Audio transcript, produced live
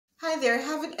Hi there.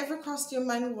 Have it ever crossed your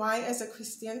mind why, as a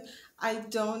Christian, I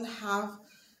don't have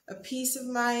a peace of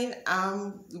mind?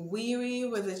 I'm weary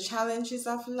with the challenges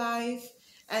of life.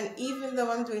 And even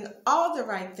though I'm doing all the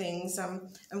right things, I'm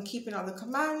keeping all the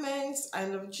commandments, I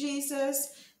love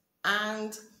Jesus,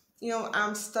 and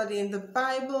I'm studying the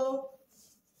Bible,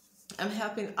 I'm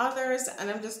helping others, and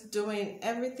I'm just doing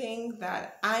everything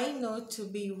that I know to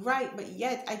be right, but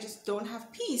yet I just don't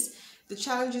have peace. The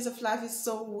challenges of life is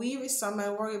so wearisome.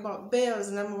 I worry about bills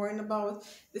and I'm worrying about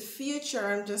the future.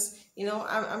 I'm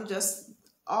just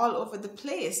all over the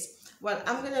place. Well,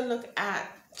 I'm going to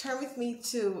turn with me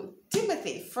to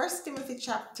Timothy, First Timothy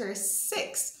chapter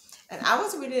 6. And I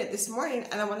was reading it this morning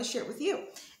and I want to share it with you.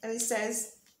 And it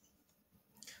says,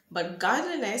 "But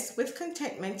godliness with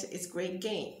contentment is great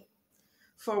gain.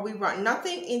 For we brought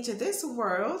nothing into this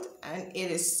world, and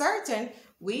it is certain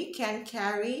we can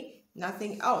carry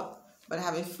nothing out. But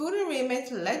having food and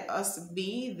raiment, let us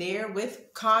be there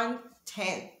with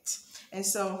content." And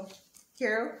so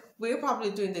here we're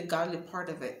probably doing the godly part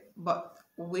of it, but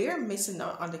we're missing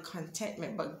out on the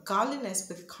contentment. But godliness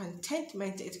with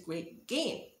contentment is great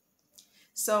gain.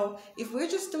 So if we're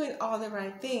just doing all the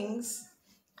right things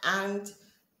and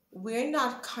we're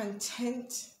not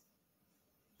content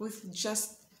with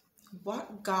just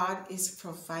what God is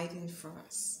providing for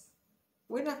us.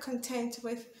 We're not content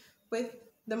with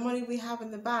the money we have in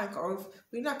the bank, or if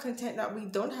we're not content that we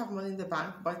don't have money in the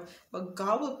bank, but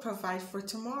God will provide for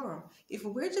tomorrow. If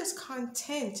we're just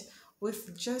content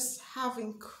with just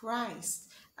having Christ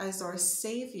as our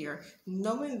Savior,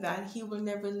 knowing that He will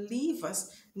never leave us,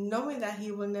 knowing that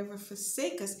He will never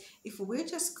forsake us, if we're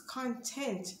just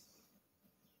content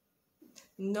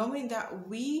knowing that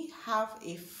we have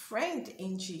a friend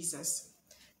in Jesus,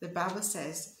 the Bible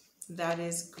says that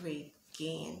is great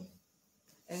gain.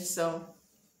 And so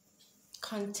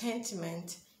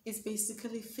contentment is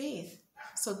basically faith.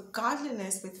 So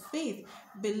godliness with faith,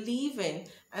 believing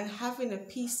and having a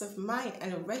peace of mind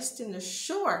and resting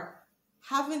assured,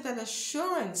 having that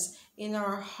assurance in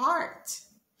our heart.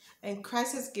 And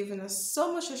Christ has given us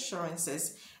so much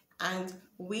assurances, and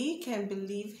we can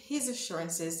believe His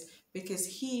assurances because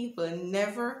He will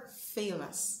never fail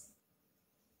us.